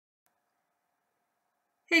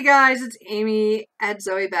Hey guys, it's Amy at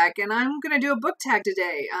Zoe Beck, and I'm going to do a book tag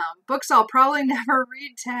today. Books I'll probably never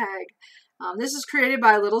read tag. This is created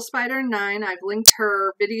by Little Spider 9. I've linked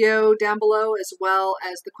her video down below as well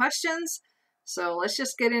as the questions. So let's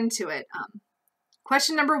just get into it.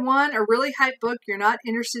 Question number 1, a really hype book you're not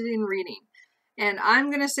interested in reading. And I'm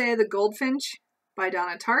going to say The Goldfinch by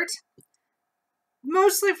Donna Tartt.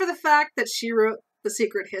 Mostly for the fact that she wrote The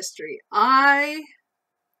Secret History. I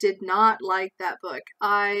did not like that book.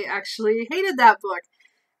 I actually hated that book.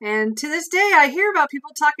 And to this day, I hear about people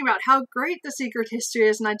talking about how great The Secret History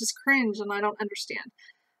is, and I just cringe and I don't understand.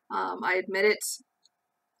 I admit it.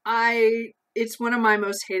 It's one of my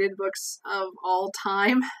most hated books of all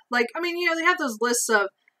time. Like, I mean, they have those lists of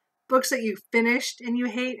books that you finished and you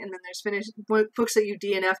hate, and then there's finished books that you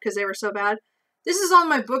DNF because they were so bad. This is all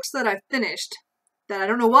my books that I finished, that I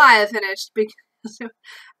don't know why I finished, because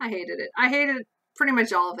I hated it. I hated pretty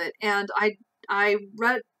much all of it, and I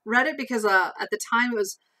read it because at the time it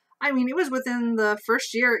was within the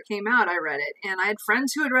first year it came out. I read it, and I had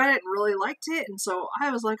friends who had read it and really liked it, and so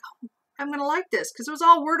I was like, oh, I'm gonna like this, because it was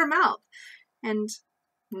all word of mouth. And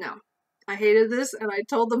no, I hated this, and I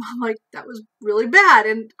told them, I'm like, that was really bad.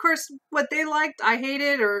 And of course, what they liked, I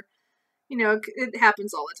hated, or it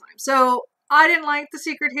happens all the time. So I didn't like The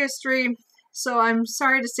Secret History, so I'm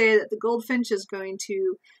sorry to say that The Goldfinch is going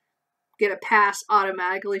to get a pass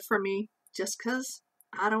automatically from me, just because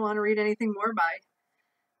I don't want to read anything more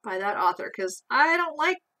by that author, because I don't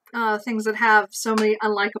like things that have so many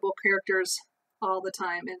unlikable characters all the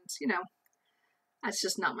time, and that's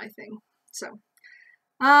just not my thing.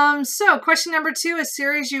 So question number 2, a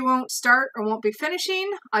series you won't start or won't be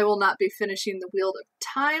finishing. I will not be finishing the Wheel of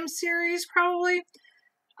Time series, probably.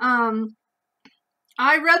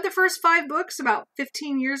 I read the first 5 books about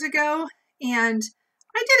 15 years ago, and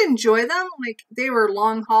I did enjoy them. Like, they were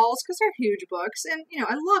long hauls because they're huge books, and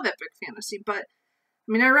I love epic fantasy, but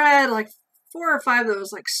I read like 4 or 5 of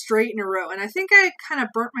those like straight in a row, and I think I kind of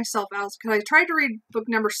burnt myself out because I tried to read book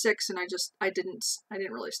number 6 and I didn't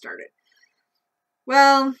really start it.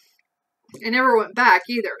 Well, I never went back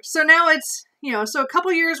either. So now it's, so a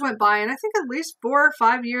couple years went by, and I think at least 4 or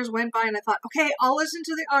 5 years went by, and I thought, okay, I'll listen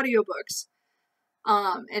to the audiobooks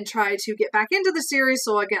and try to get back into the series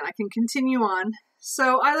so again I can continue on.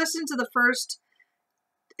 So I listened to the first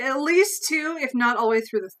at least 2, if not all the way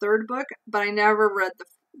through the 3rd book, but I never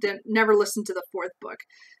listened to the 4th book.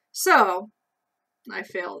 So I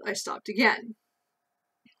failed. I stopped again.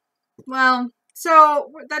 Well,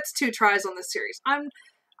 so that's 2 tries on the series. I'm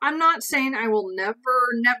not saying I will never,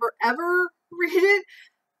 ever read it,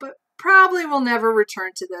 but probably will never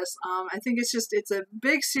return to this. I think it's a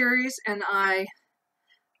big series, and I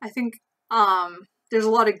think there's a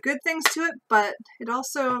lot of good things to it, but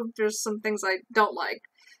there's some things I don't like.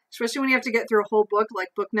 Especially when you have to get through a whole book, like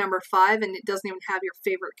book number 5, and it doesn't even have your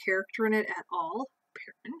favorite character in it at all,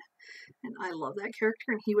 Perrin. And I love that character,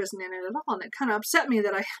 and he wasn't in it at all, and it kind of upset me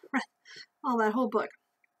that I read all that whole book.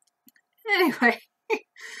 Anyway,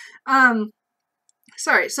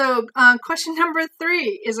 sorry. So, question number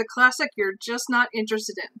 3 is a classic you're just not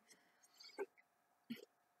interested in.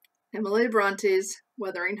 Emily Bronte's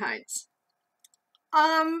Wuthering Heights.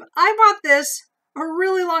 I bought this a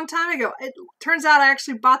really long time ago. It turns out I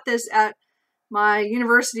actually bought this at my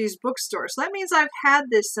university's bookstore. So that means I've had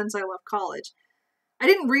this since I left college. I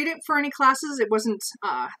didn't read it for any classes. It wasn't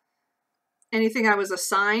anything I was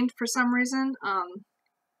assigned for some reason. I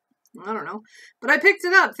don't know. But I picked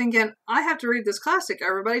it up thinking, I have to read this classic.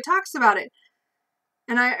 Everybody talks about it.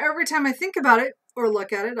 And every time I think about it or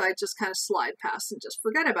look at it, I just kind of slide past and just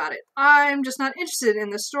forget about it. I'm just not interested in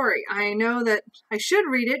the story. I know that I should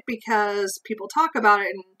read it because people talk about it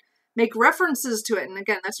and make references to it. And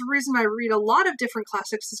again, that's the reason I read a lot of different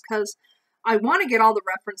classics, is because I want to get all the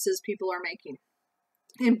references people are making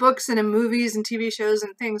in books and in movies and TV shows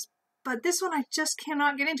and things. But this one I just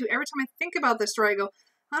cannot get into. Every time I think about this story, I go,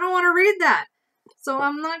 I don't want to read that. So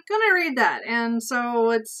I'm not going to read that. And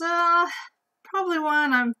so it's probably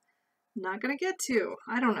one I'm not going to get to.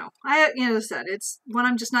 I don't know. As I said, it's one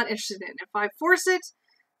I'm just not interested in. If I force it,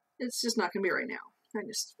 it's just not going to be right now.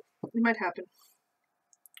 It might happen.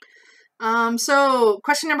 So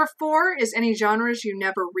question number 4 is any genres you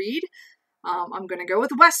never read. I'm going to go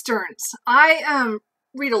with Westerns. I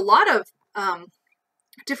read a lot of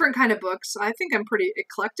different kind of books. I think I'm pretty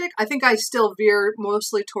eclectic. I think I still veer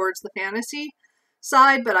mostly towards the fantasy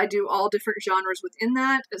side, but I do all different genres within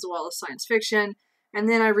that, as well as science fiction. And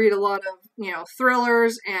then I read a lot of,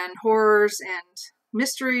 thrillers and horrors and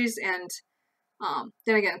mysteries, and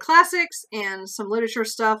then again, classics and some literature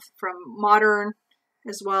stuff from modern,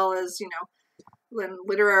 as well as,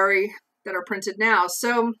 literary that are printed now.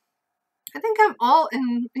 So I think I'm all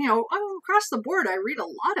in, I'm across the board. I read a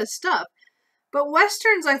lot of stuff. But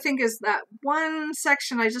Westerns, I think, is that one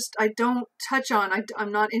section I don't touch on. I'm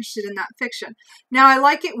not interested in that fiction. Now, I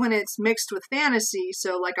like it when it's mixed with fantasy.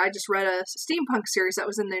 So, like, I just read a steampunk series that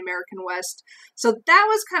was in the American West. So that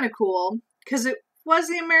was kind of cool because it was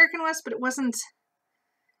the American West, but it wasn't,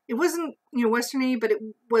 Westerny, but it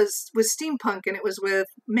was steampunk, and it was with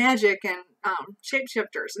magic and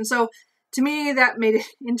shapeshifters. And so, to me, that made it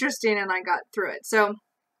interesting, and I got through it. So,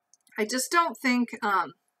 I just don't think...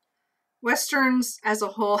 Westerns as a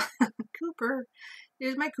whole, Cooper,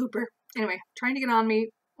 here's my Cooper. Anyway, trying to get on me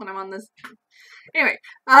when I'm on this. Anyway,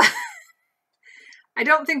 I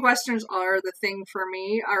don't think Westerns are the thing for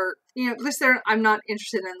me, or, at least I'm not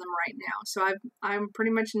interested in them right now. So I'm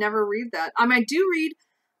pretty much never read that. I do read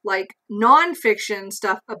like nonfiction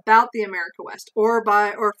stuff about the America West or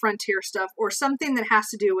frontier stuff or something that has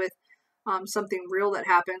to do with something real that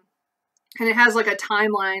happened. And it has like a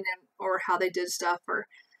timeline or how they did stuff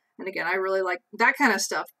and again, I really like that kind of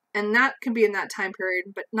stuff. And that can be in that time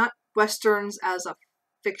period, but not Westerns as a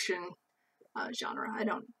fiction genre. I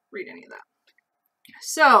don't read any of that.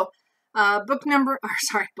 So, book.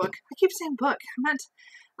 I keep saying book. I meant,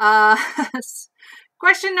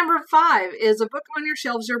 question number 5 is a book on your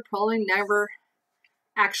shelves you're probably never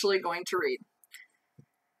actually going to read.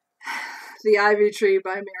 The Ivy Tree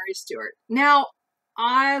by Mary Stewart. Now,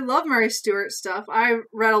 I love Mary Stewart stuff. I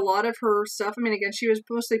read a lot of her stuff. Again, she was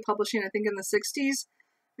mostly publishing, I think, in the 60s.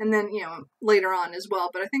 And then, later on as well.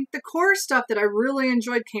 But I think the core stuff that I really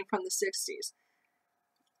enjoyed came from the 60s.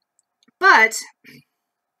 But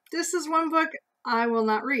this is one book I will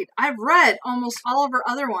not read. I've read almost all of her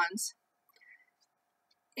other ones.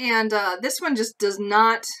 And this one just does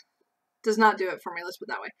not do it for me. Let's put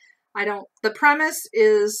it that way. The premise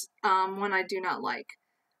is one I do not like.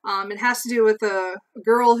 It has to do with a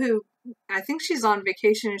girl who, I think she's on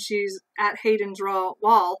vacation and she's at Hayden's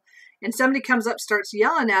wall, and somebody comes up, starts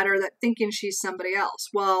yelling at her thinking she's somebody else.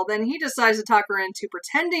 Well, then he decides to talk her into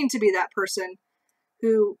pretending to be that person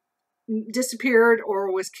who disappeared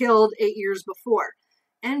or was killed 8 years before.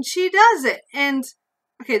 And she does it. And,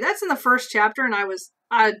 okay, that's in the first chapter, and I was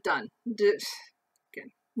done. Again,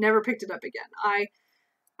 never picked it up again.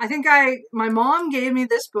 I think my mom gave me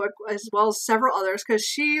this book as well as several others because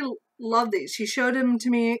she loved these. She showed them to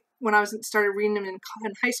me when I started reading them in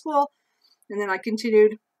high school, and then I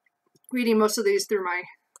continued reading most of these through my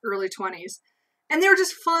early 20s. And they were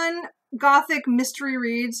just fun, gothic mystery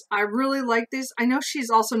reads. I really like these. I know she's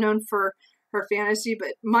also known for her fantasy,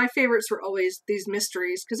 but my favorites were always these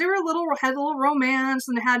mysteries because they were had a little romance,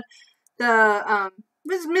 and they had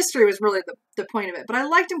this mystery was really the point of it. But I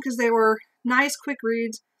liked them because they were nice, quick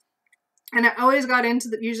reads. And I always got into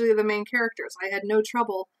usually the main characters. I had no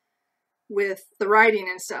trouble with the writing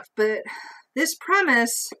and stuff. But this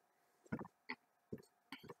premise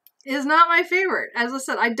is not my favorite. As I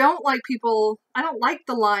said, I don't like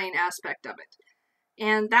the lying aspect of it.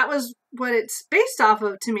 And that was what it's based off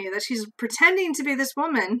of to me, that she's pretending to be this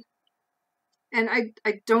woman. And I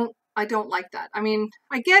don't like that. I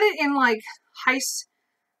get it in like heist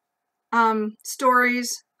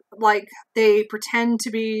stories. Like they pretend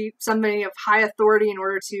to be somebody of high authority in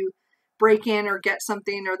order to break in or get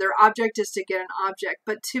something, or their object is to get an object.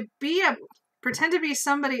 But to pretend to be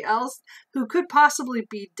somebody else who could possibly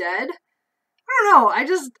be dead, I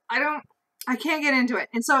don't know. I can't get into it.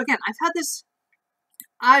 And so again,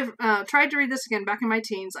 I've tried to read this again back in my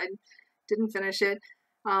teens. I didn't finish it.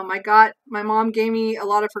 My mom gave me a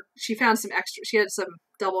lot of she found some extra, she had some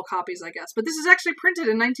double copies, I guess. But this is actually printed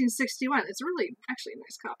in 1961. It's really actually a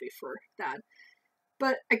nice copy for that.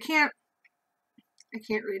 But I can't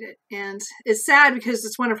read it. And it's sad because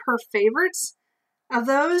it's one of her favorites of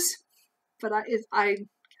those. But I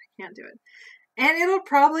can't do it. And it'll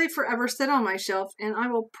probably forever sit on my shelf, and I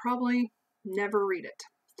will probably never read it.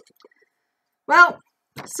 Well,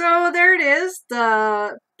 so there it is.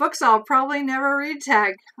 The books I'll probably never read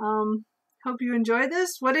tag. Hope you enjoyed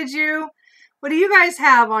this. What do you guys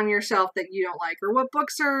have on your shelf that you don't like? Or what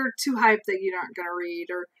books are too hyped that you aren't going to read?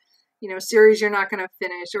 Or, series you're not going to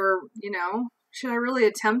finish? Or, should I really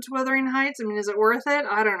attempt Wuthering Heights? Is it worth it?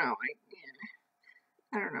 I don't know.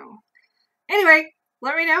 I don't know. Anyway,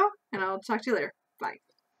 let me know, and I'll talk to you later.